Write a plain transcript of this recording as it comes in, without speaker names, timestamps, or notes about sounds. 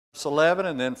11,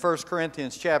 and then 1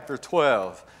 Corinthians chapter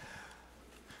 12.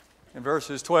 And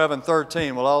verses 12 and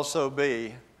 13 will also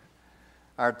be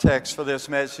our text for this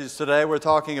message today. We're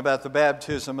talking about the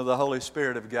baptism of the Holy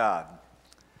Spirit of God.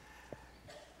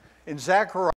 In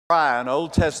Zechariah, an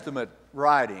Old Testament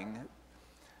writing,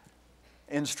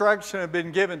 instruction had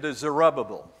been given to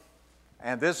Zerubbabel.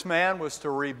 And this man was to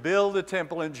rebuild the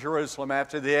temple in Jerusalem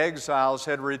after the exiles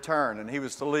had returned. And he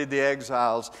was to lead the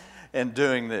exiles in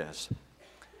doing this.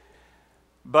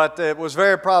 But it was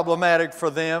very problematic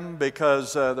for them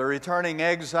because the returning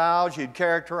exiles, you'd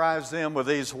characterize them with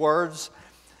these words.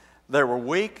 They were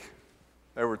weak,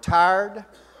 they were tired,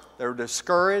 they were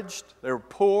discouraged, they were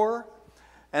poor,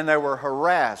 and they were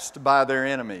harassed by their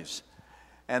enemies.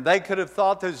 And they could have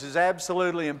thought this is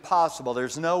absolutely impossible.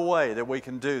 There's no way that we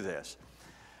can do this.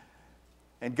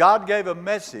 And God gave a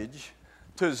message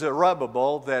to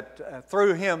Zerubbabel that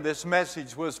through him this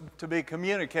message was to be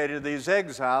communicated to these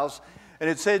exiles. And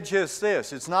it said just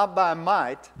this: it's not by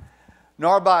might,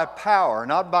 nor by power,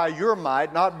 not by your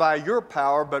might, not by your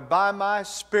power, but by my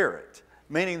Spirit,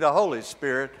 meaning the Holy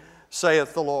Spirit,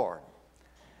 saith the Lord.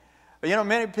 But you know,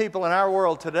 many people in our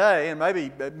world today, and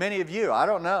maybe many of you, I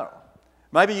don't know,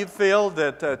 maybe you feel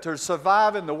that to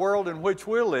survive in the world in which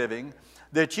we're living,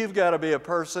 that you've got to be a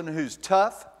person who's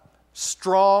tough,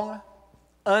 strong,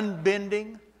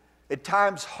 unbending, at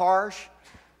times harsh.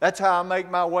 That's how I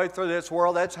make my way through this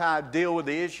world. That's how I deal with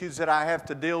the issues that I have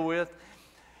to deal with.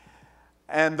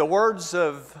 And the words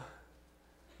of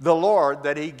the Lord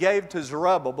that He gave to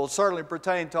Zerubbabel certainly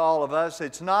pertain to all of us.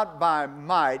 It's not by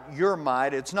might, your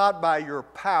might. It's not by your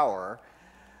power,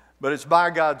 but it's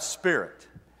by God's Spirit.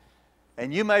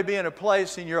 And you may be in a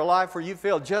place in your life where you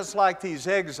feel just like these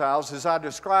exiles, as I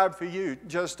described for you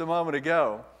just a moment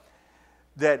ago,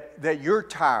 that you're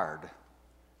tired,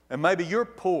 and maybe you're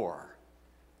poor,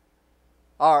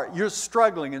 or you're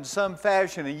struggling in some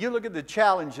fashion, and you look at the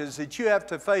challenges that you have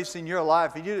to face in your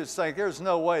life, and you just think, there's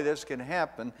no way this can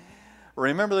happen.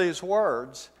 Remember these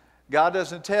words. God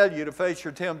doesn't tell you to face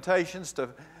your temptations, to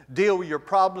deal with your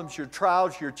problems, your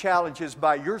trials, your challenges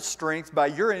by your strength, by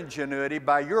your ingenuity,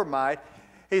 by your might.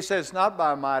 He says, not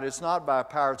by might, it's not by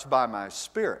power, it's by my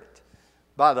Spirit.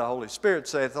 By the Holy Spirit,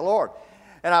 saith the Lord.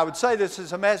 And I would say this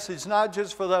is a message not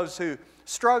just for those who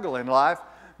struggle in life,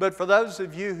 but for those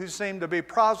of you who seem to be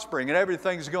prospering and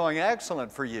everything's going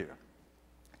excellent for you.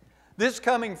 This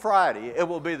coming Friday, it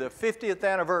will be the 50th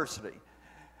anniversary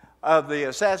of the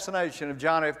assassination of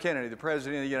John F. Kennedy, the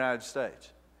President of the United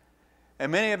States.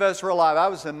 And many of us were alive. I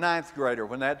was a 9th grader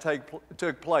when that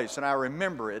took place, and I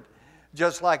remember it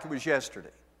just like it was yesterday.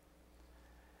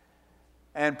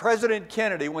 And President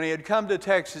Kennedy, when he had come to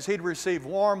Texas, he'd received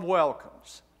warm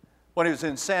welcomes. When he was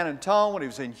in San Antonio, when he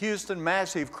was in Houston,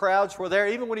 massive crowds were there.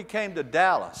 Even when he came to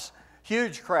Dallas,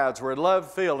 huge crowds were at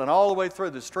Love Field and all the way through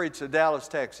the streets of Dallas,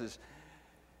 Texas.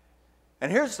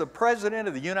 And here's the President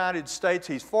of the United States.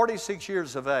 He's 46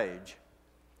 years of age.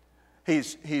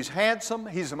 He's handsome.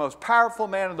 He's the most powerful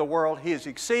man in the world. He is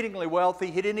exceedingly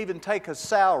wealthy. He didn't even take a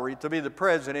salary to be the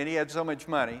president. He had so much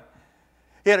money.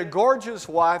 He had a gorgeous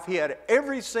wife. He had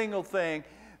every single thing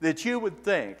that you would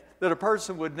think that a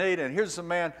person would need. And here's the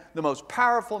man, the most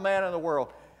powerful man in the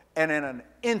world. And in an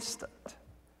instant,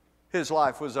 his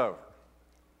life was over.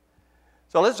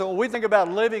 So listen, when we think about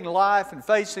living life and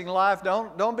facing life,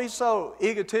 don't be so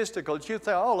egotistical that you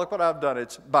think, oh, look what I've done.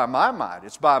 It's by my might.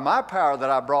 It's by my power that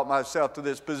I brought myself to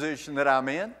this position that I'm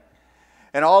in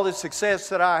and all the success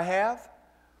that I have.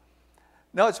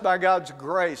 No, it's by God's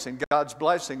grace and God's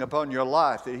blessing upon your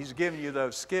life that He's given you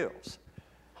those skills.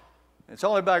 It's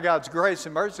only by God's grace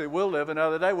and mercy that we'll live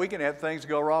another day. We can have things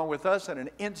go wrong with us in an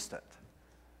instant.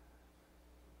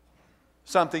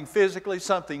 Something physically,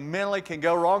 something mentally can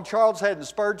go wrong. Charles Haddon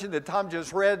Spurgeon, that Tom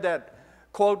just read that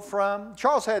quote from,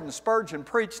 Charles Haddon Spurgeon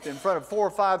preached in front of 4,000 or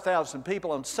 5,000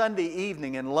 people on Sunday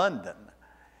evening in London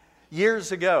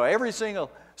years ago. Every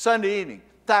single Sunday evening,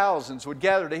 thousands would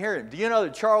gather to hear him. Do you know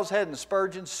that Charles Haddon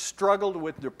Spurgeon struggled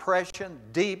with depression,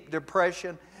 deep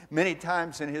depression, many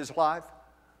times in his life?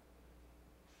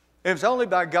 It was only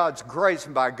by God's grace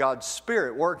and by God's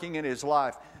Spirit working in his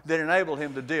life that enabled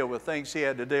him to deal with things he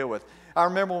had to deal with. I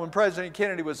remember when President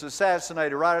Kennedy was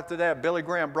assassinated, right after that, Billy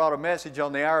Graham brought a message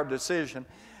on the hour of decision.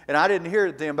 And I didn't hear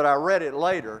it then, but I read it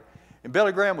later. And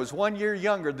Billy Graham was 1 year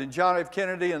younger than John F.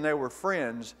 Kennedy, and they were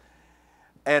friends.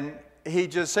 And he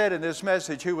just said in this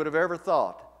message, who would have ever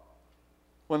thought,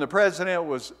 when the president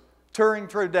was touring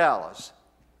through Dallas,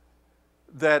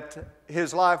 that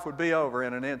his life would be over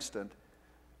in an instant.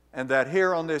 And that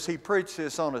here on this, he preached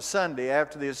this on a Sunday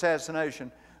after the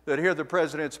assassination, that here the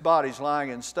president's body's lying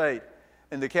in state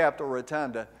in the Capitol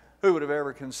Rotunda. Who would have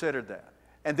ever considered that?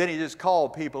 And then he just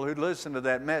called people who'd listen to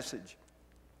that message.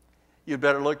 You'd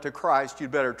better look to Christ.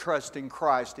 You'd better trust in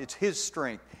Christ. It's His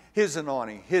strength, His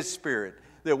anointing, His Spirit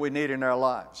that we need in our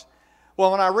lives.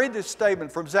 Well, when I read this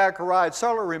statement from Zechariah, it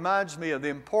sort of reminds me of the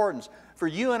importance for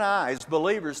you and I as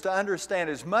believers to understand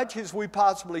as much as we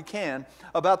possibly can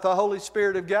about the Holy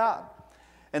Spirit of God.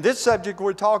 And this subject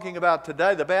we're talking about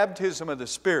today, the baptism of the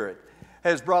Spirit,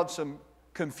 has brought some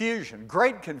confusion,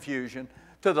 great confusion,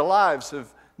 to the lives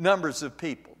of numbers of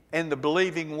people in the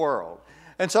believing world.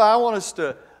 And so I want us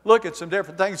to look at some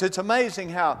different things. It's amazing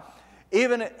how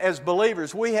even as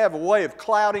believers we have a way of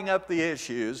clouding up the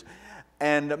issues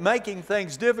and making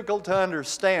things difficult to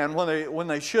understand when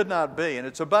they should not be. And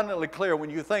it's abundantly clear when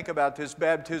you think about this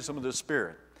baptism of the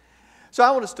Spirit. So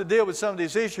I want us to deal with some of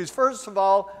these issues. First of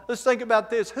all, let's think about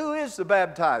this. Who is the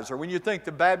baptizer? When you think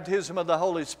the baptism of the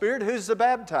Holy Spirit, who's the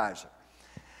baptizer?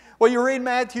 Well, you read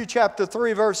Matthew chapter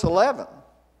 3, verse 11.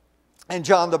 And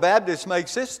John the Baptist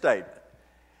makes this statement.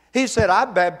 He said, I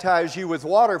baptize you with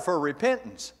water for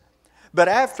repentance. But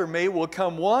after me will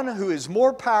come one who is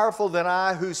more powerful than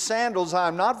I, whose sandals I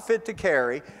am not fit to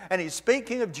carry. And he's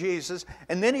speaking of Jesus.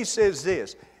 And then he says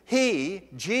this, He,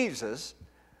 Jesus,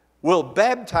 will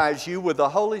baptize you with the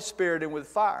Holy Spirit and with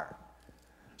fire.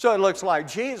 So it looks like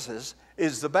Jesus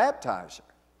is the baptizer.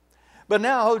 But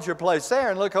now hold your place there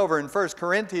and look over in 1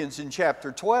 Corinthians in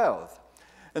chapter 12.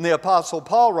 And the Apostle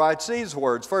Paul writes these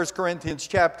words, 1 Corinthians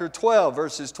chapter 12,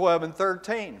 verses 12 and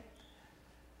 13.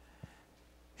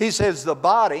 He says the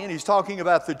body, and he's talking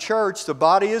about the church, the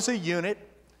body is a unit,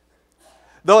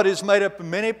 though it is made up of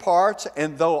many parts,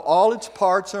 and though all its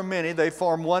parts are many, they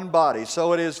form one body.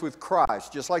 So it is with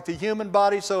Christ. Just like the human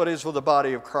body, so it is with the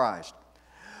body of Christ.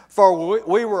 For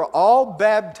we were all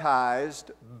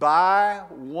baptized by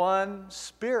one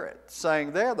Spirit.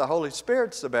 Saying there, the Holy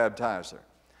Spirit's the baptizer.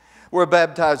 We're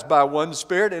baptized by one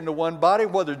Spirit into one body,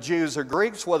 whether Jews or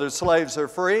Greeks, whether slaves or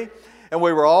free, and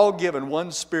we were all given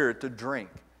one Spirit to drink.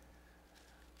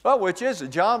 Well, which is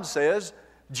it? John says,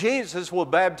 Jesus will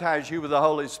baptize you with the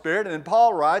Holy Spirit. And then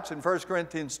Paul writes in 1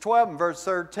 Corinthians 12 and verse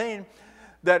 13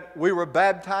 that we were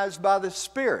baptized by the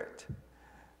Spirit.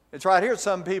 It's right here.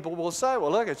 Some people will say,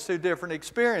 well, look, it's two different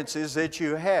experiences that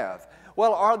you have.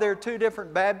 Well, are there two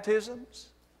different baptisms?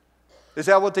 Is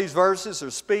that what these verses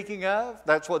are speaking of?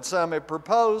 That's what some have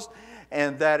proposed,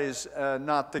 and that is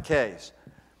not the case.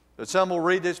 But some will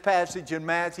read this passage in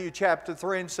Matthew chapter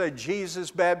 3 and say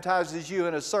Jesus baptizes you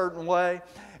in a certain way,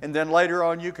 and then later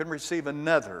on you can receive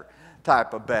another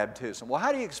type of baptism. Well,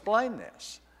 how do you explain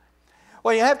this?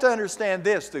 Well, you have to understand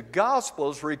this. The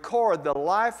Gospels record the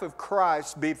life of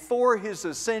Christ before His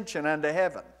ascension unto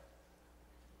heaven.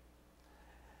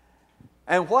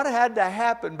 And what had to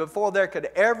happen before there could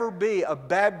ever be a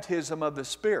baptism of the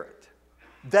Spirit?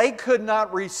 They could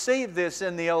not receive this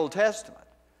in the Old Testament.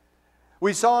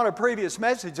 We saw in a previous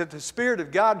message that the Spirit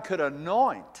of God could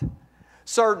anoint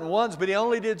certain ones, but He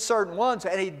only did certain ones,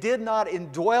 and He did not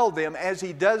indwell them as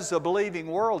He does the believing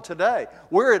world today.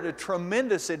 We're at a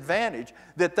tremendous advantage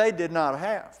that they did not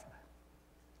have.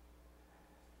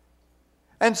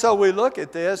 And so we look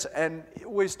at this and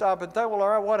we stop and think, well, all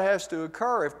right, what has to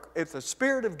occur? If the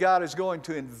Spirit of God is going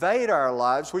to invade our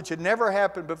lives, which had never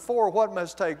happened before, what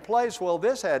must take place? Well,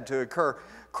 this had to occur.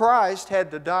 Christ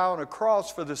had to die on a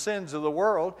cross for the sins of the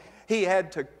world. He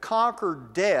had to conquer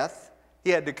death. He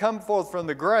had to come forth from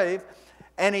the grave,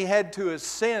 and He had to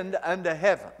ascend unto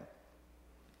heaven.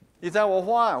 You think, well,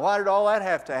 why? Why did all that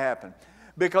have to happen?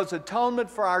 Because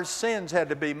atonement for our sins had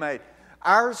to be made.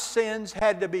 Our sins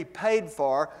had to be paid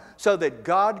for so that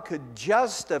God could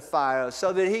justify us,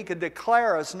 so that He could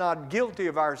declare us not guilty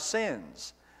of our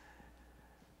sins.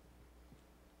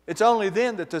 It's only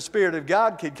then that the Spirit of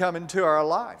God could come into our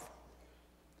life.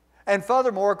 And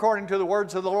furthermore, according to the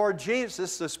words of the Lord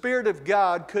Jesus, the Spirit of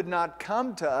God could not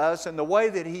come to us in the way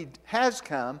that He has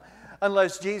come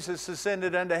unless Jesus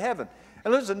ascended unto heaven.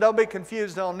 And listen, don't be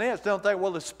confused on this. Don't think,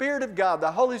 well, the Spirit of God,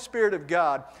 the Holy Spirit of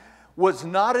God, was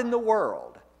not in the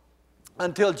world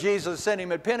until Jesus sent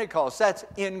Him at Pentecost. That's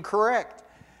incorrect.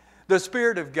 The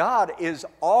Spirit of God is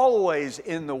always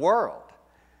in the world.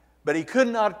 But He could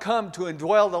not come to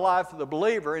indwell the life of the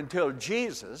believer until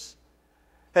Jesus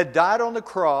had died on the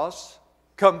cross,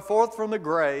 come forth from the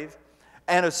grave,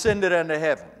 and ascended unto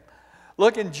heaven.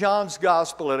 Look in John's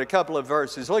Gospel at a couple of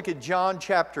verses. Look at John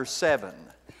chapter 7.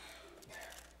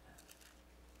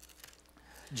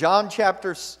 John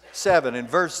chapter 7 in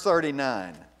verse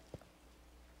 39.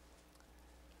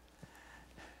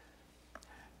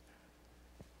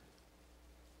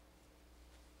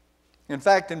 In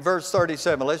fact, in verse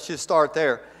 37, let's just start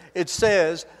there. It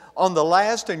says, on the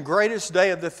last and greatest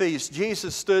day of the feast,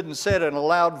 Jesus stood and said in a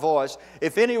loud voice,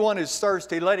 "If anyone is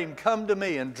thirsty, let him come to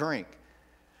me and drink.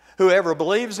 Whoever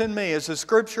believes in me, as the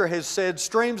Scripture has said,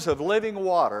 streams of living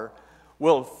water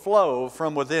will flow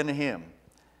from within him."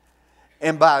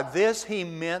 And by this he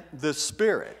meant the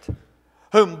Spirit,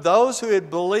 whom those who had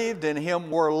believed in him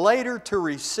were later to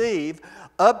receive.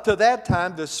 Up to that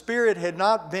time, the Spirit had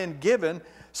not been given,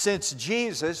 since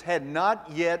Jesus had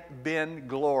not yet been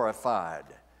glorified.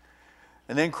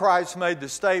 And then Christ made the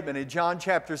statement in John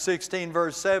chapter 16,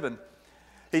 verse 7.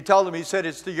 He told them, he said,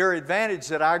 "It's to your advantage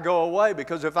that I go away,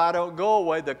 because if I don't go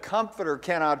away, the Comforter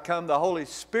cannot come, the Holy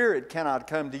Spirit cannot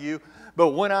come to you. But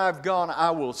when I've gone,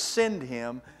 I will send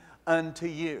him unto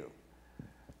you."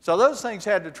 So those things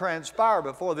had to transpire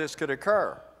before this could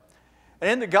occur. And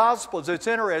in the Gospels, it's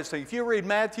interesting. If you read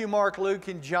Matthew, Mark, Luke,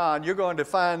 and John, you're going to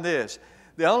find this.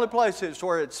 The only places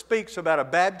where it speaks about a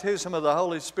baptism of the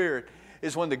Holy Spirit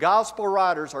is when the Gospel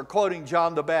writers are quoting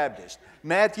John the Baptist.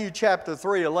 Matthew chapter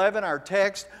 3:11, our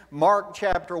text. Mark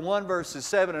chapter 1, verses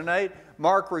 7 and 8.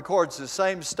 Mark records the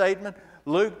same statement.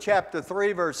 Luke chapter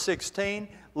 3, verse 16.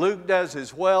 Luke does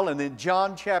as well. And then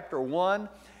John chapter 1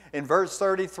 in verse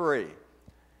 33.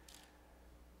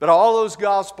 But all those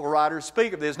gospel writers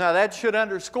speak of this. Now that should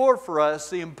underscore for us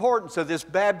the importance of this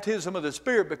baptism of the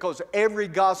Spirit, because every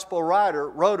gospel writer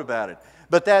wrote about it.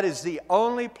 But that is the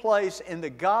only place in the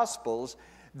Gospels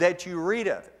that you read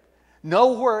of it.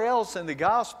 Nowhere else in the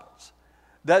Gospels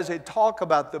does it talk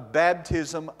about the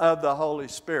baptism of the Holy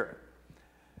Spirit.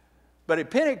 But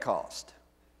at Pentecost,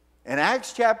 in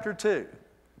Acts chapter 2,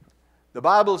 the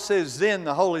Bible says, "Then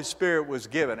the Holy Spirit was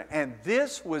given." And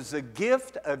this was the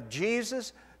gift of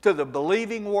Jesus to the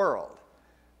believing world.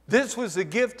 This was the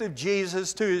gift of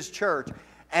Jesus to His church.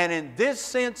 And in this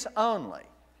sense only,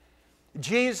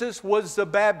 Jesus was the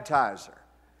baptizer.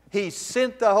 He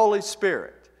sent the Holy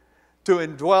Spirit to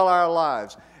indwell our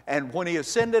lives. And when He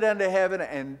ascended unto heaven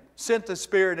and sent the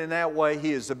Spirit in that way,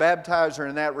 He is the baptizer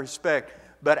in that respect.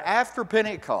 But after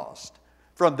Pentecost,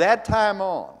 from that time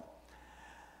on,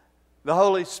 the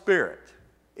Holy Spirit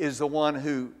is the one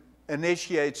who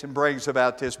initiates and brings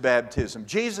about this baptism.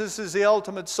 Jesus is the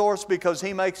ultimate source because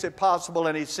He makes it possible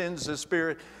and He sends the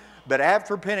Spirit. But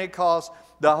after Pentecost,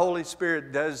 the Holy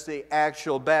Spirit does the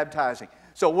actual baptizing.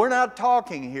 So we're not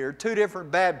talking here two different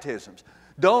baptisms.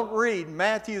 Don't read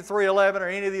Matthew 3:11 or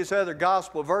any of these other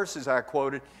gospel verses I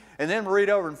quoted and then read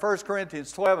over in 1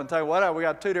 Corinthians 12 and think, well, we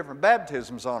got two different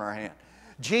baptisms on our hand.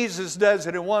 Jesus does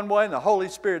it in one way and the Holy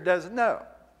Spirit does it. No,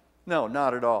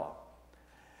 not at all.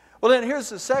 Well, then here's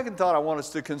the second thought I want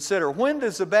us to consider. When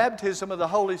does the baptism of the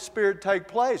Holy Spirit take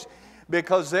place?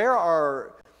 Because there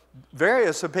are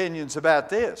various opinions about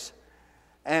this.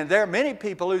 And there are many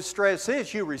people who stress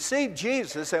this. You receive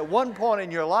Jesus at one point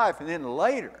in your life, and then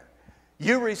later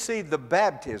you receive the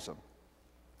baptism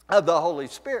of the Holy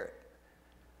Spirit.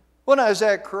 Well, now, is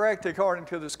that correct according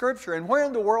to the Scripture? And where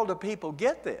in the world do people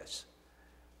get this?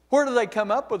 Where do they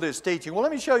come up with this teaching? Well,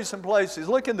 let me show you some places.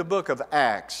 Look in the book of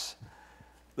Acts.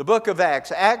 The book of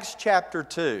Acts, Acts chapter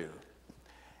 2.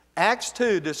 Acts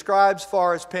 2 describes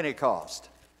for us Pentecost.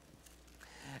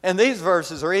 And these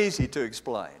verses are easy to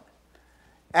explain.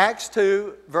 Acts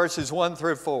 2, verses 1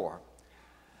 through 4.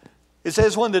 It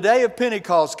says, "When the day of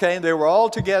Pentecost came, they were all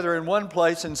together in one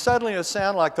place, and suddenly a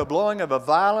sound like the blowing of a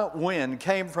violent wind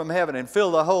came from heaven and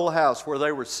filled the whole house where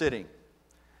they were sitting.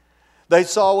 They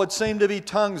saw what seemed to be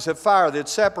tongues of fire that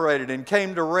separated and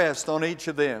came to rest on each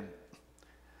of them.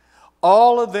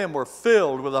 All of them were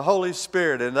filled with the Holy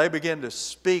Spirit, and they began to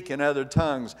speak in other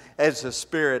tongues as the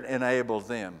Spirit enabled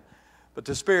them." But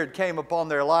the Spirit came upon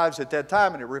their lives at that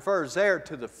time, and it refers there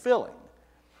to the filling.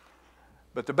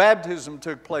 But the baptism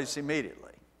took place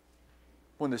immediately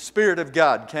when the Spirit of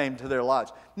God came to their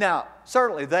lives. Now,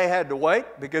 certainly they had to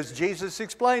wait because Jesus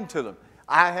explained to them,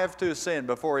 I have to ascend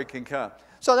before He can come.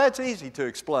 So that's easy to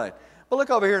explain. But look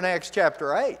over here in Acts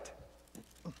chapter 8.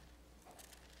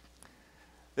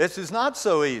 This is not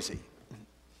so easy.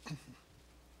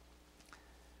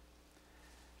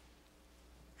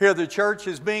 Here the church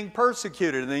is being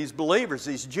persecuted, and these believers,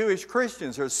 these Jewish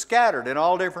Christians, are scattered in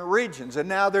all different regions, and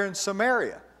now they're in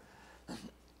Samaria.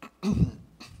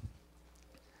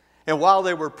 And while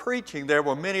they were preaching, there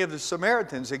were many of the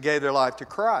Samaritans that gave their life to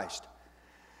Christ.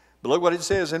 But look what it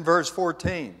says in verse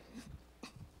 14.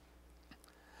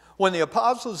 "When the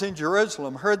apostles in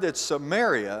Jerusalem heard that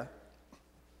Samaria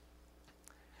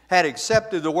had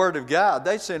accepted the word of God,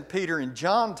 they sent Peter and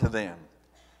John to them.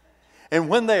 And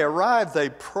when they arrived, they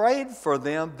prayed for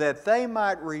them that they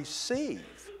might receive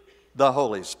the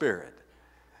Holy Spirit,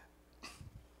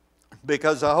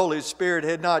 because the Holy Spirit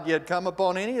had not yet come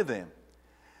upon any of them.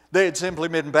 They had simply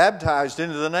been baptized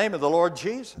into the name of the Lord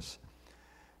Jesus.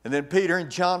 And then Peter and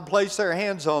John placed their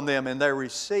hands on them and they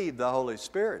received the Holy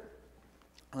Spirit.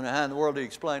 And how in the world do you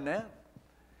explain that?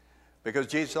 Because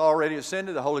Jesus already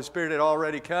ascended, the Holy Spirit had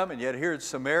already come, and yet here at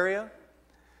Samaria,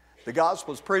 the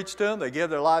gospel is preached to them, they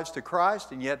give their lives to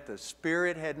Christ, and yet the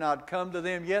Spirit had not come to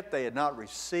them yet. They had not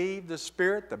received the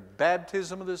Spirit, the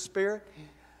baptism of the Spirit,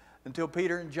 until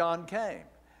Peter and John came.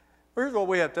 Here's what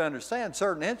we have to understand. In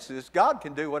certain instances, God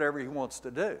can do whatever He wants to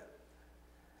do.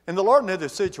 And the Lord knew the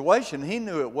situation. He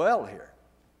knew it well here.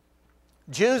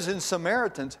 Jews and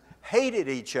Samaritans hated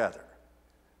each other.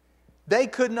 They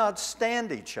could not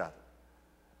stand each other.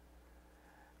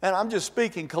 And I'm just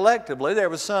speaking collectively. There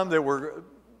were some that were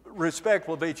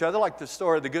respectful of each other, like the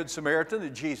story of the Good Samaritan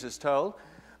that Jesus told.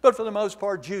 But for the most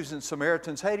part, Jews and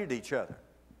Samaritans hated each other.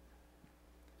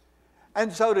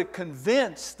 And so to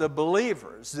convince the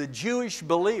believers, the Jewish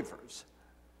believers,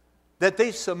 that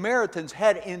these Samaritans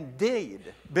had indeed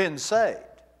been saved,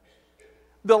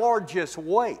 the Lord just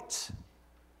waits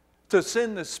to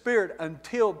send the Spirit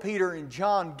until Peter and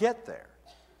John get there,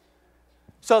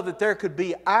 so that there could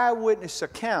be eyewitness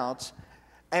accounts.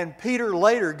 And Peter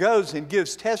later goes and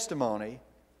gives testimony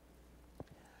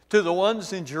to the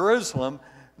ones in Jerusalem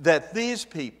that these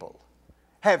people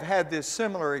have had this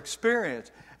similar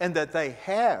experience and that they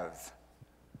have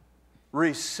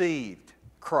received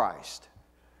Christ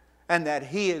and that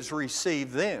He has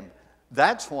received them.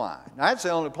 That's why. That's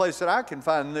the only place that I can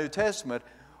find in the New Testament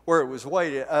where it was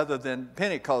weighted other than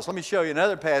Pentecost. Let me show you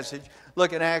another passage.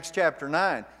 Look in Acts chapter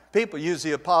 9. People use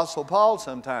the Apostle Paul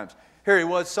sometimes. Here he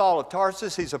was, Saul of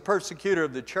Tarsus. He's a persecutor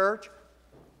of the church.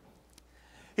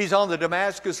 He's on the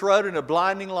Damascus road and a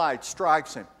blinding light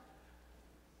strikes him.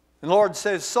 And the Lord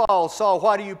says, Saul, Saul,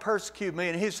 why do you persecute me?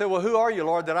 And he said, well, who are you,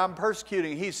 Lord, that I'm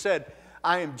persecuting? He said,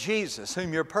 I am Jesus,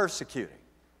 whom you're persecuting.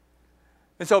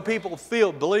 And so people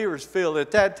feel, believers feel, that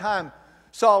at that time,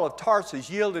 Saul of Tarsus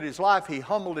yielded his life. He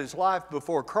humbled his life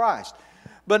before Christ.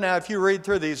 But now if you read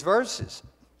through these verses,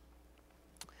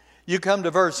 you come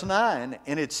to verse 9,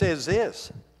 and it says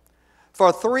this: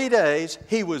 for 3 days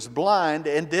he was blind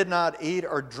and did not eat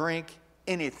or drink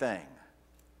anything.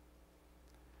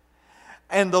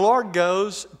 And the Lord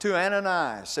goes to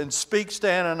Ananias and speaks to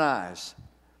Ananias.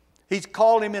 He's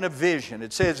called him in a vision.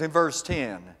 It says in verse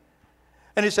 10.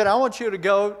 And he said, I want you to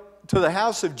go to the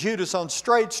house of Judas on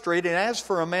Straight Street and ask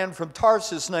for a man from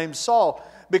Tarsus named Saul,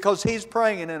 because he's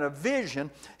praying, and in a vision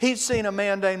he's seen a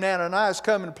man named Ananias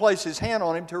come and place his hand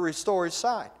on him to restore his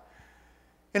sight.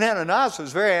 And Ananias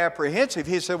was very apprehensive.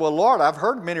 He said, well, Lord, I've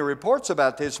heard many reports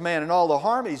about this man and all the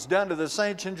harm he's done to the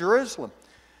saints in Jerusalem.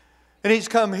 And he's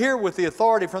come here with the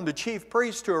authority from the chief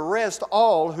priest to arrest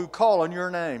all who call on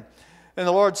your name. And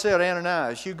the Lord said,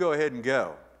 Ananias, you go ahead and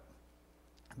go,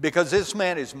 because this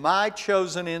man is my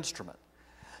chosen instrument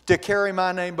to carry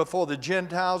my name before the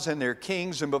Gentiles and their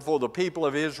kings and before the people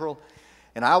of Israel.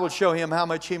 And I will show him how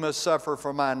much he must suffer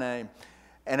for my name.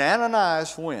 And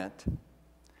Ananias went,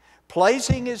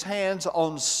 placing his hands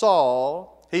on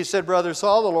Saul. He said, Brother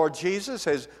Saul, the Lord Jesus,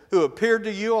 who appeared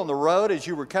to you on the road as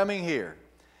you were coming here,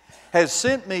 has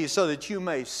sent me so that you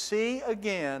may see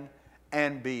again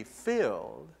and be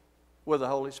filled with the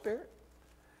Holy Spirit.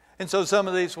 And so some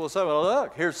of these will say, well,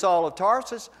 look, here's Saul of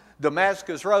Tarsus,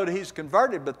 Damascus Road, he's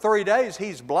converted, but 3 days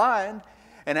he's blind.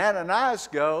 And Ananias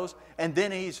goes, and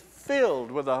then he's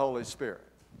filled with the Holy Spirit.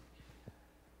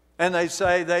 And they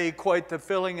say they equate the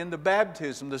filling and the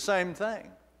baptism the same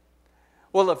thing.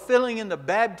 Well, the filling and the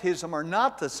baptism are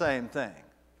not the same thing.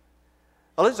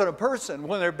 Well, listen, a person,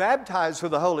 when they're baptized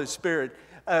with the Holy Spirit,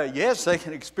 yes, they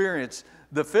can experience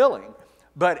the filling.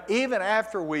 But even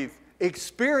after we've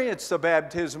experienced the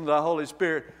baptism of the Holy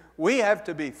Spirit, we have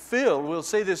to be filled. We'll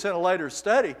see this in a later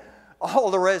study,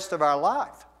 all the rest of our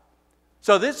life.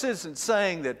 So this isn't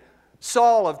saying that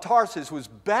Saul of Tarsus was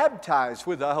baptized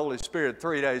with the Holy Spirit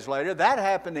 3 days later. That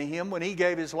happened to him when he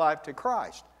gave his life to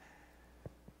Christ.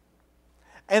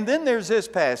 And then there's this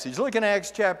passage. Look in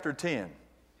Acts chapter 10.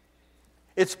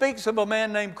 It speaks of a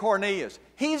man named Cornelius.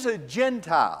 He's a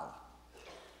Gentile.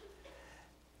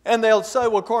 And they'll say,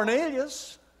 well,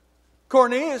 Cornelius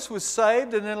was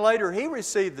saved, and then later he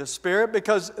received the Spirit,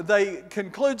 because they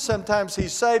conclude sometimes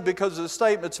he's saved because of the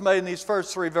statements made in these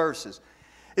first 3 verses.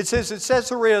 It says, at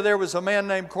Caesarea there was a man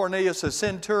named Cornelius, a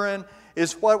centurion,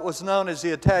 is what was known as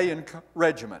the Italian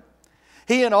regiment.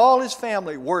 He and all his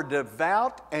family were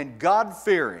devout and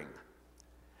God-fearing.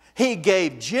 He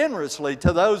gave generously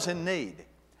to those in need.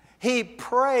 He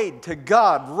prayed to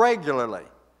God regularly.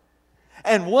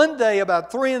 And one day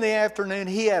about 3 in the afternoon,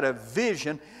 he had a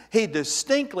vision. He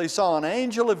distinctly saw an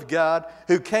angel of God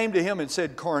who came to him and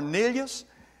said, Cornelius.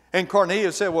 And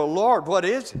Cornelius said, well, Lord, what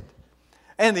is it?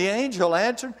 And the angel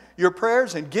answered, your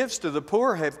prayers and gifts to the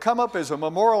poor have come up as a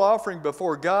memorial offering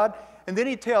before God. And then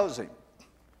he tells him,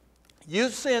 you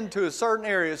send to a certain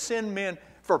area, send men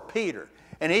for Peter,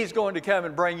 and he's going to come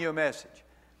and bring you a message.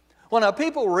 Well, now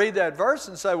people read that verse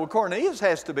and say, well, Cornelius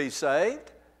has to be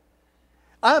saved.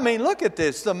 I mean, look at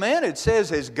this. The man, it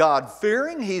says, is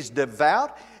God-fearing. He's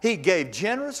devout. He gave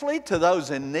generously to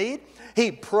those in need.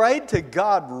 He prayed to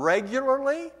God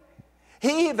regularly.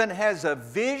 He even has a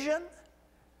vision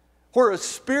where a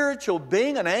spiritual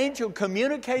being, an angel,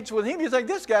 communicates with him. You think,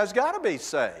 this guy's got to be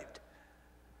saved.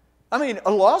 I mean,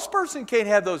 a lost person can't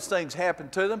have those things happen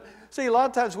to them. See, a lot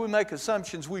of times we make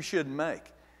assumptions we shouldn't make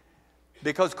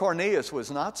because Cornelius was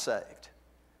not saved.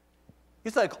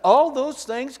 You think all those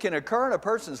things can occur in a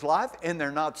person's life and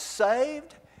they're not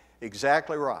saved?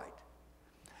 Exactly right.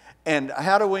 And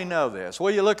how do we know this?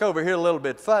 Well, you look over here a little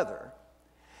bit further.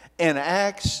 In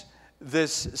Acts,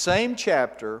 this same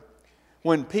chapter,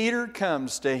 when Peter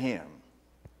comes to him,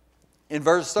 in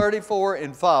verse 34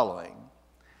 and following,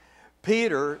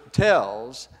 Peter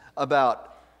tells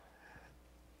about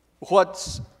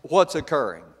what's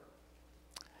occurring.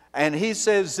 And he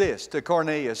says this to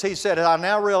Cornelius. He said, I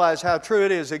now realize how true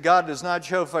it is that God does not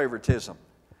show favoritism,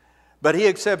 but He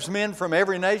accepts men from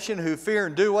every nation who fear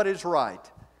and do what is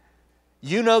right.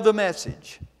 You know the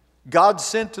message God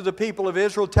sent to the people of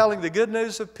Israel, telling the good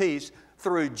news of peace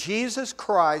through Jesus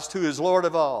Christ, who is Lord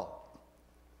of all.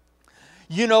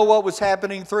 You know what was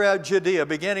happening throughout Judea,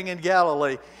 beginning in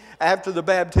Galilee, after the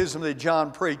baptism that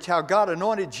John preached, how God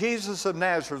anointed Jesus of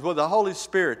Nazareth with the Holy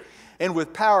Spirit and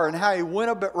with power, and how He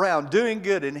went around doing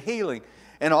good and healing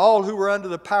and all who were under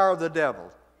the power of the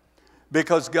devil,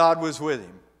 because God was with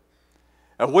Him.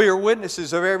 And we are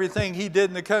witnesses of everything He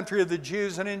did in the country of the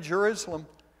Jews and in Jerusalem.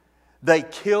 They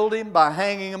killed Him by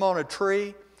hanging Him on a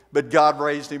tree, but God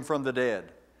raised Him from the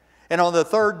dead. And on the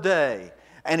third day,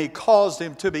 and He caused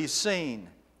Him to be seen.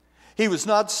 He was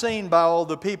not seen by all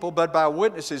the people, but by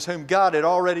witnesses whom God had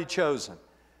already chosen,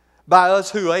 by us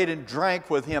who ate and drank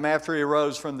with Him after He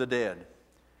rose from the dead.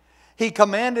 He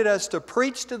commanded us to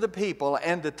preach to the people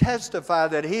and to testify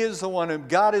that He is the one whom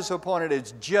God has appointed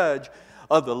as judge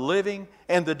of the living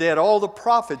and the dead. All the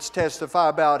prophets testify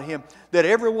about Him, that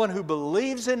everyone who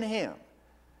believes in Him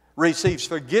receives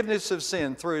forgiveness of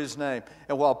sin through His name.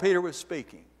 And while Peter was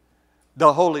speaking,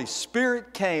 the Holy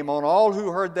Spirit came on all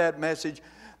who heard that message.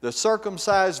 The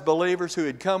circumcised believers who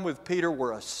had come with Peter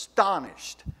were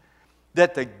astonished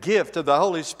that the gift of the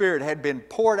Holy Spirit had been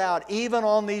poured out even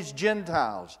on these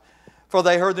Gentiles, for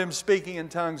they heard them speaking in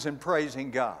tongues and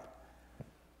praising God.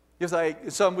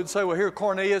 Some would say, well, here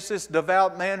Cornelius, this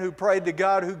devout man who prayed to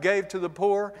God, who gave to the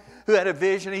poor, who had a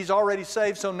vision, he's already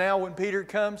saved, so now when Peter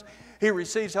comes, he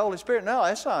receives the Holy Spirit. No,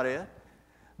 that's not it.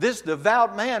 This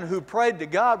devout man who prayed to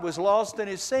God was lost in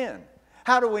his sin.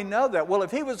 How do we know that? Well,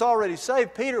 if he was already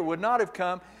saved, Peter would not have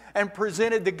come and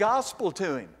presented the gospel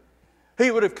to him. He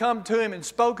would have come to him and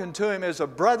spoken to him as a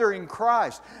brother in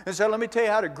Christ and said, let me tell you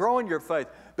how to grow in your faith.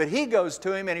 But he goes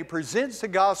to him and he presents the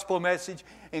gospel message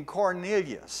in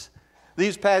Cornelius.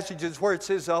 These passages where it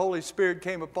says the Holy Spirit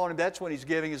came upon him, that's when he's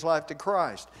giving his life to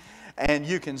Christ. And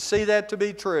you can see that to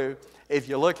be true if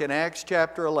you look in Acts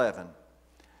chapter 11.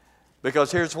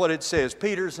 Because here's what it says.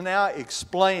 Peter's now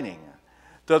explaining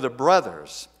to the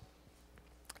brothers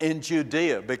in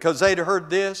Judea, because they'd heard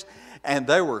this and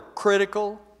they were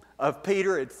critical of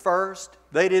Peter at first.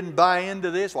 They didn't buy into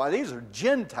this. Why, these are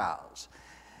Gentiles.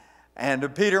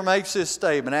 And Peter makes this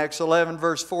statement, Acts 11,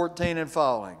 verse 14 and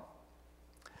following.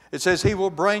 It says, He will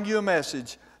bring you a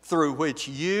message through which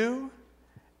you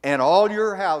and all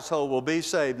your household will be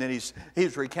saved. And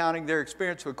he's recounting their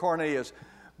experience with Cornelius.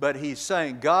 But he's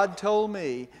saying, God told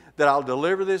me that I'll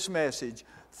deliver this message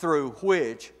through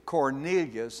which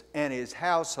Cornelius and his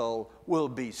household will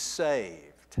be saved.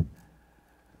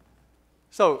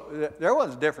 So there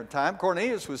was a different time.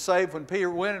 Cornelius was saved when Peter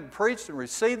went and preached and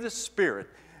received the Spirit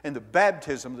and the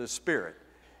baptism of the Spirit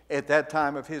at that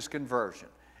time of his conversion.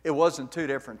 It wasn't two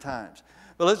different times.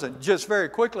 But listen, just very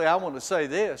quickly, I want to say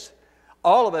this.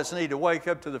 All of us need to wake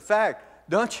up to the fact,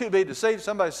 don't you be deceived.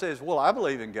 Somebody says, well, I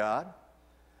believe in God.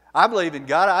 I believe in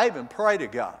God. I even pray to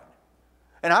God.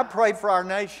 And I pray for our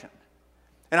nation.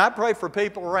 And I pray for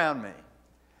people around me.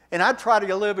 And I try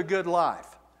to live a good life.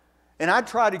 And I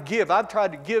try to give. I've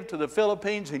tried to give to the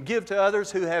Philippines and give to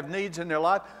others who have needs in their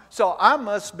life. So I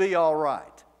must be all right.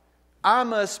 I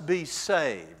must be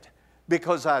saved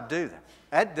because I do that.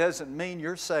 That doesn't mean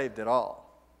you're saved at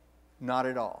all. Not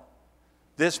at all.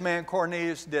 This man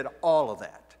Cornelius did all of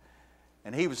that.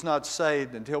 And he was not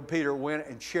saved until Peter went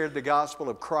and shared the gospel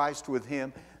of Christ with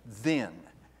him. Then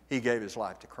he gave his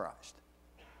life to Christ.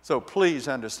 So please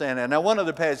understand that. Now, one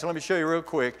other passage, let me show you real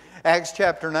quick. Acts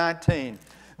chapter 19.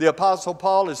 The Apostle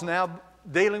Paul is now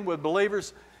dealing with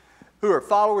believers who are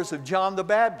followers of John the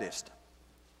Baptist.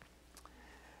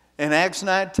 In Acts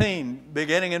 19,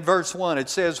 beginning in verse 1, it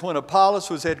says, when Apollos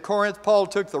was at Corinth, Paul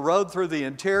took the road through the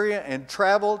interior and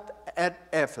traveled at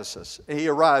Ephesus. He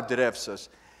arrived at Ephesus.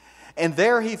 And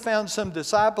there he found some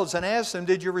disciples and asked them,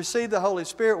 did you receive the Holy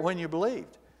Spirit when you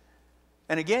believed?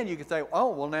 And again, you could think,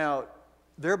 oh, well, now,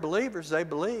 they're believers, they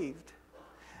believed.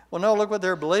 Well, no, look what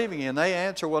they're believing in. They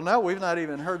answer, well, no, we've not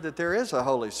even heard that there is a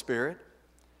Holy Spirit.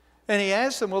 And he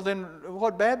asked them, well, then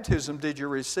what baptism did you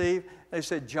receive? They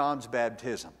said, John's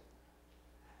baptism.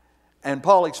 And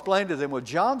Paul explained to them, well,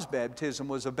 John's baptism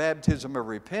was a baptism of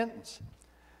repentance.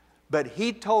 But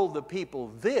he told the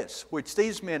people this, which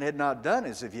these men had not done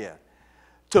as of yet,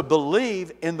 to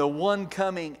believe in the one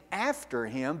coming after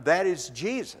him, that is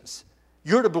Jesus.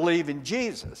 You're to believe in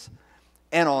Jesus.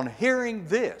 And on hearing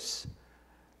this,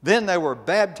 then they were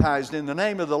baptized in the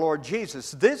name of the Lord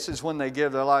Jesus. This is when they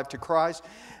give their life to Christ.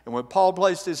 And when Paul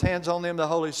placed his hands on them, the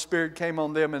Holy Spirit came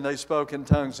on them, and they spoke in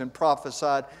tongues and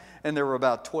prophesied. And there were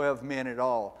about 12 men in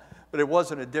all. But it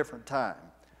wasn't a different time.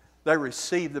 They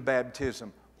received the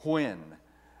baptism when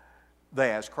they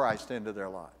asked Christ into their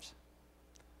lives.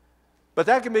 But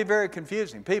that can be very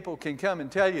confusing. People can come and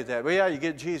tell you that. Well, yeah, you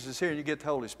get Jesus here and you get the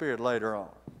Holy Spirit later on.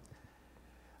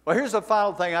 Well, here's the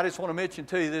final thing I just want to mention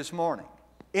to you this morning.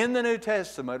 In the New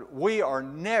Testament, we are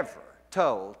never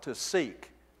told to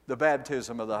seek the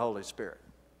baptism of the Holy Spirit.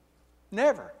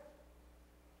 Never.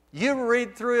 You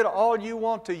read through it all you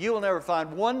want to. You will never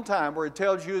find one time where it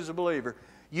tells you as a believer,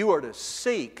 you are to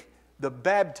seek the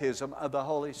baptism of the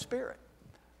Holy Spirit.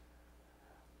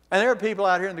 And there are people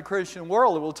out here in the Christian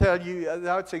world that will tell you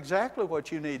that's exactly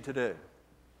what you need to do.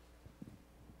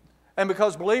 And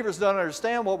because believers don't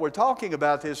understand what we're talking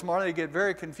about this morning, they get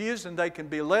very confused and they can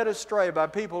be led astray by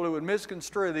people who would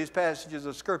misconstrue these passages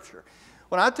of Scripture.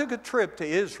 When I took a trip to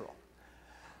Israel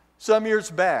some years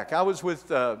back, I was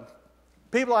with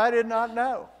people I did not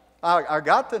know. I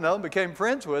got to know them, became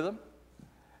friends with them.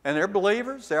 And they're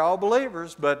believers. They're all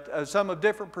believers, but some of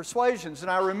different persuasions. And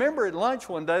I remember at lunch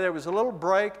one day, there was a little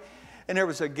break, and there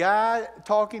was a guy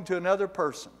talking to another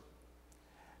person.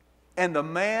 And the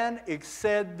man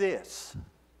said this.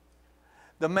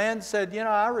 The man said, you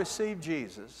know, I received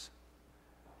Jesus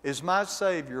as my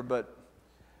Savior, but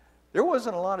there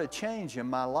wasn't a lot of change in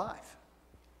my life.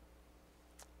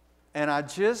 And I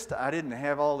didn't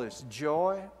have all this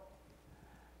joy,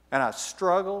 and I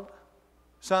struggled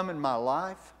some in my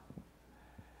life.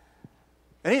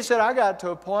 And he said, I got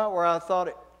to a point where I thought,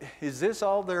 is this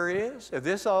all there is? If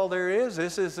this all there is,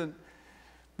 this isn't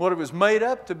what it was made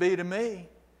up to be to me.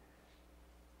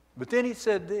 But then he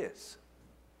said this.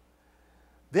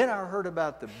 Then I heard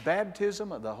about the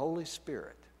baptism of the Holy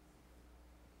Spirit.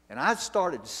 And I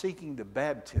started seeking the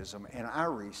baptism, and I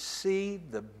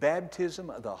received the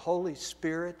baptism of the Holy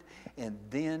Spirit, and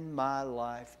then my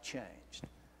life changed.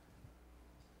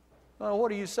 Well, what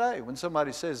do you say when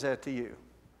somebody says that to you?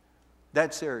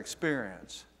 That's their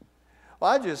experience.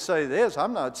 Well, I just say this.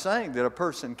 I'm not saying that a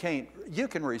person can't. You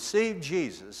can receive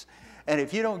Jesus, and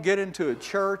if you don't get into a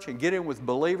church and get in with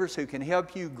believers who can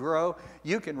help you grow,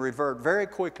 you can revert very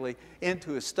quickly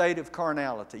into a state of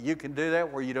carnality. You can do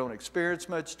that where you don't experience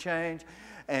much change,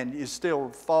 and you still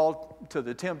fall to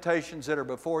the temptations that are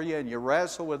before you, and you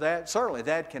wrestle with that. Certainly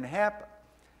that can happen.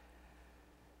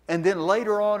 And then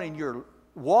later on in your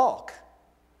walk,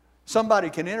 somebody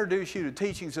can introduce you to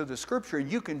teachings of the Scripture,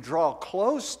 and you can draw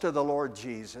close to the Lord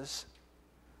Jesus,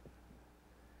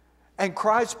 and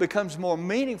Christ becomes more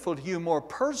meaningful to you, more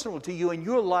personal to you, and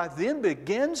your life then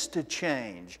begins to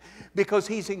change because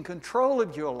He's in control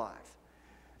of your life.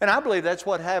 And I believe that's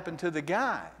what happened to the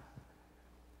guy.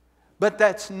 But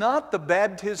that's not the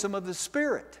baptism of the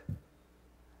Spirit.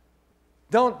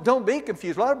 Don't be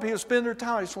confused. A lot of people spend their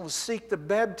time, I just want to seek the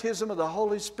baptism of the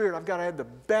Holy Spirit. I've got to have the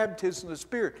baptism of the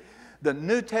Spirit. The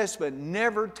New Testament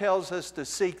never tells us to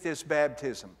seek this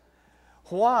baptism.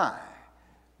 Why?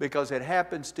 Because it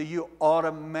happens to you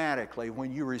automatically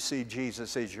when you receive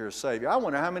Jesus as your Savior. I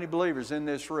wonder how many believers in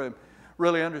this room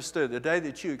really understood the day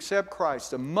that you accept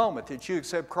Christ, the moment that you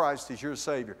accept Christ as your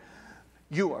Savior,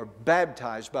 you are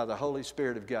baptized by the Holy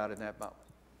Spirit of God in that moment.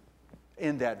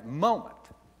 In that moment.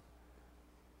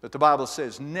 But the Bible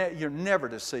says you're never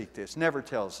to seek this, never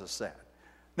tells us that.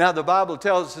 Now the Bible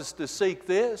tells us to seek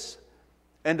this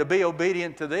and to be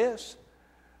obedient to this.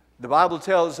 The Bible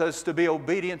tells us to be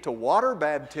obedient to water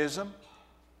baptism.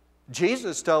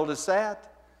 Jesus told us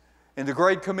that. In the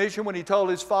Great Commission, when He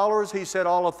told His followers, He said,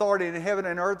 all authority in heaven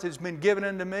and earth has been given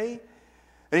unto me.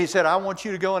 And he said, I want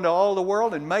you to go into all the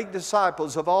world and make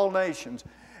disciples of all nations.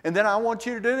 And then I want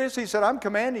you to do this. He said, I'm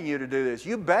commanding you to do this.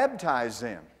 You baptize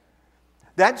them.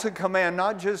 That's a command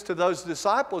not just to those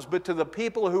disciples, but to the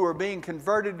people who are being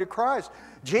converted to Christ.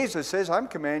 Jesus says, I'm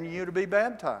commanding you to be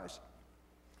baptized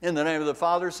in the name of the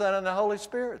Father, Son, and the Holy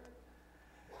Spirit.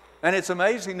 And it's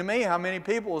amazing to me how many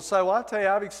people will say, well, I'll tell you,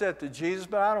 I've accepted Jesus,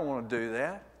 but I don't want to do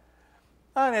that.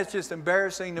 And it's just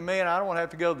embarrassing to me, and I don't want to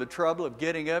have to go to the trouble of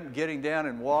getting up and getting down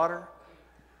in water.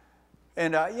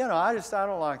 And, I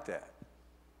don't like that.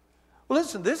 Well,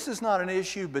 listen, this is not an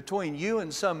issue between you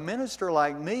and some minister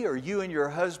like me, or you and your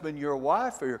husband, your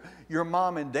wife, or your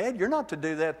mom and dad. You're not to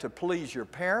do that to please your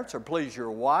parents or please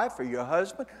your wife or your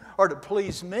husband or to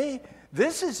please me.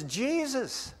 This is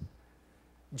Jesus.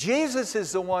 Jesus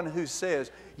is the one who says,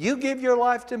 you give your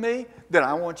life to me, then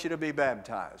I want you to be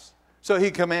baptized. So he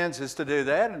commands us to do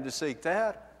that and to seek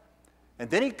that. And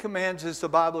then he commands us, the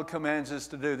Bible commands us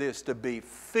to do this, to be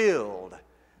filled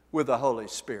with the Holy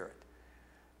Spirit.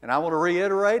 And I want to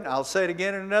reiterate, and I'll say it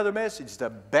again in another message,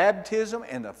 the baptism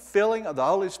and the filling of the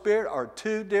Holy Spirit are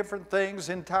two different things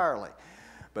entirely.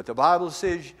 But the Bible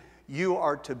says you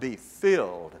are to be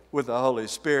filled with the Holy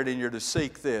Spirit, and you're to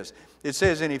seek this. It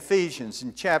says in Ephesians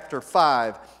in chapter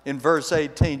 5 in verse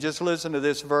 18, just listen to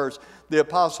this verse, the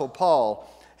Apostle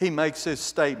Paul, he makes this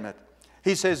statement.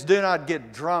 He says, do not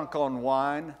get drunk on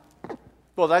wine.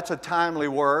 Well, that's a timely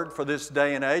word for this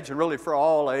day and age, and really for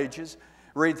all ages.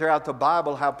 Read throughout the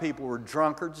Bible how people were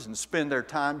drunkards and spend their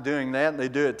time doing that, and they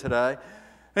do it today.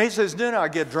 And he says, do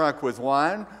not get drunk with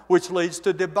wine, which leads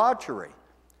to debauchery.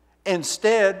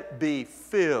 Instead, be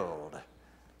filled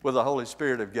with the Holy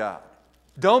Spirit of God.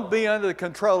 Don't be under the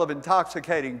control of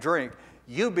intoxicating drink.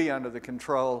 You be under the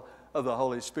control of the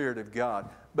Holy Spirit of God,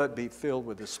 but be filled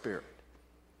with the Spirit.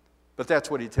 But that's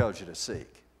what he tells you to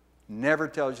seek. Never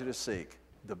tells you to seek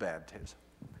the baptism.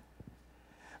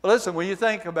 Well, listen, when you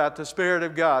think about the Spirit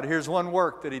of God, here's one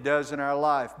work that he does in our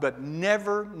life, but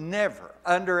never, never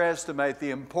underestimate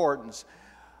the importance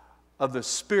of the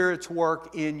Spirit's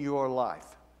work in your life.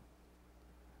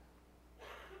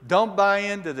 Don't buy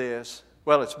into this,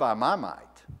 well, it's by my might.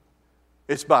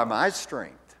 It's by my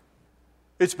strength.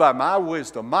 It's by my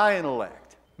wisdom, my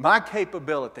intellect, my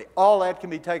capability. All that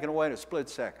can be taken away in a split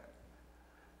second.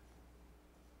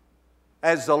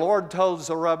 As the Lord told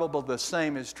Zerubbabel, the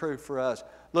same is true for us.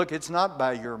 Look, it's not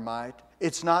by your might.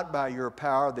 It's not by your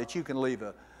power that you can leave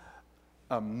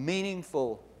a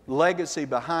meaningful legacy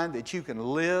behind, that you can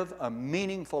live a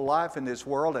meaningful life in this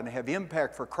world and have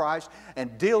impact for Christ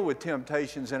and deal with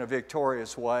temptations in a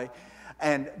victorious way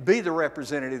and be the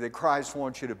representative that Christ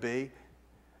wants you to be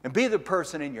and be the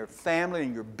person in your family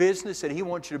and your business that he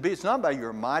wants you to be. It's not by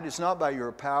your might. It's not by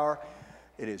your power.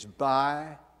 It is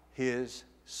by his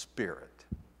Spirit,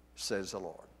 says the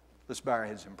Lord. Let's bow our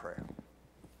heads in prayer.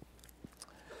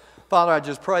 Father, I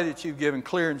just pray that you've given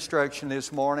clear instruction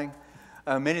this morning.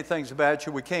 Many things about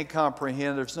you we can't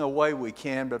comprehend. There's no way we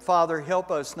can. But Father,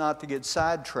 help us not to get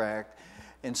sidetracked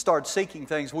and start seeking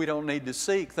things we don't need to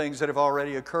seek, things that have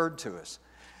already occurred to us.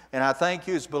 And I thank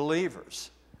you as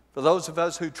believers, for those of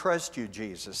us who trust you,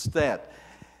 Jesus, that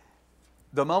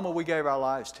the moment we gave our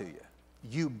lives to you,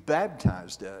 you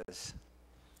baptized us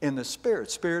in the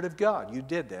Spirit of God. You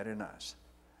did that in us.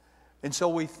 And so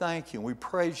we thank you and we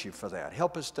praise you for that.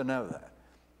 Help us to know that.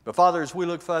 But Father, as we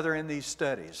look further in these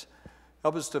studies,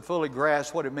 help us to fully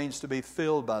grasp what it means to be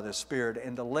filled by the Spirit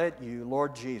and to let you,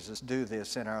 Lord Jesus, do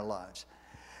this in our lives.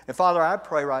 And Father, I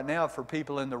pray right now for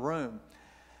people in the room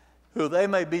who they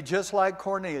may be just like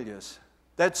Cornelius.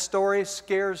 That story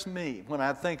scares me when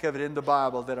I think of it in the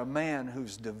Bible, that a man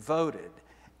who's devoted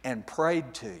and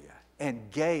prayed to you and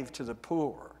gave to the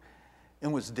poor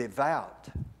and was devout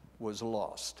was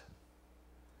lost.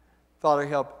 Father,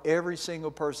 help every single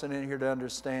person in here to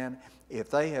understand, if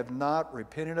they have not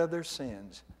repented of their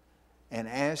sins and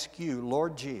asked you,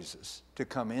 Lord Jesus, to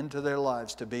come into their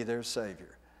lives to be their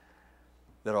Savior,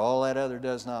 that all that other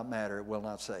does not matter, it will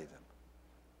not save them.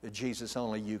 That Jesus,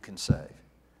 only you can save.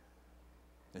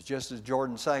 It's just as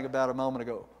Jordan sang about a moment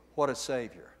ago, what a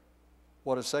Savior.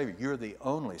 What a Savior. You're the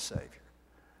only Savior.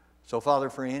 So Father,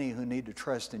 for any who need to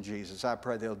trust in Jesus, I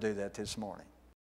pray they'll do that this morning.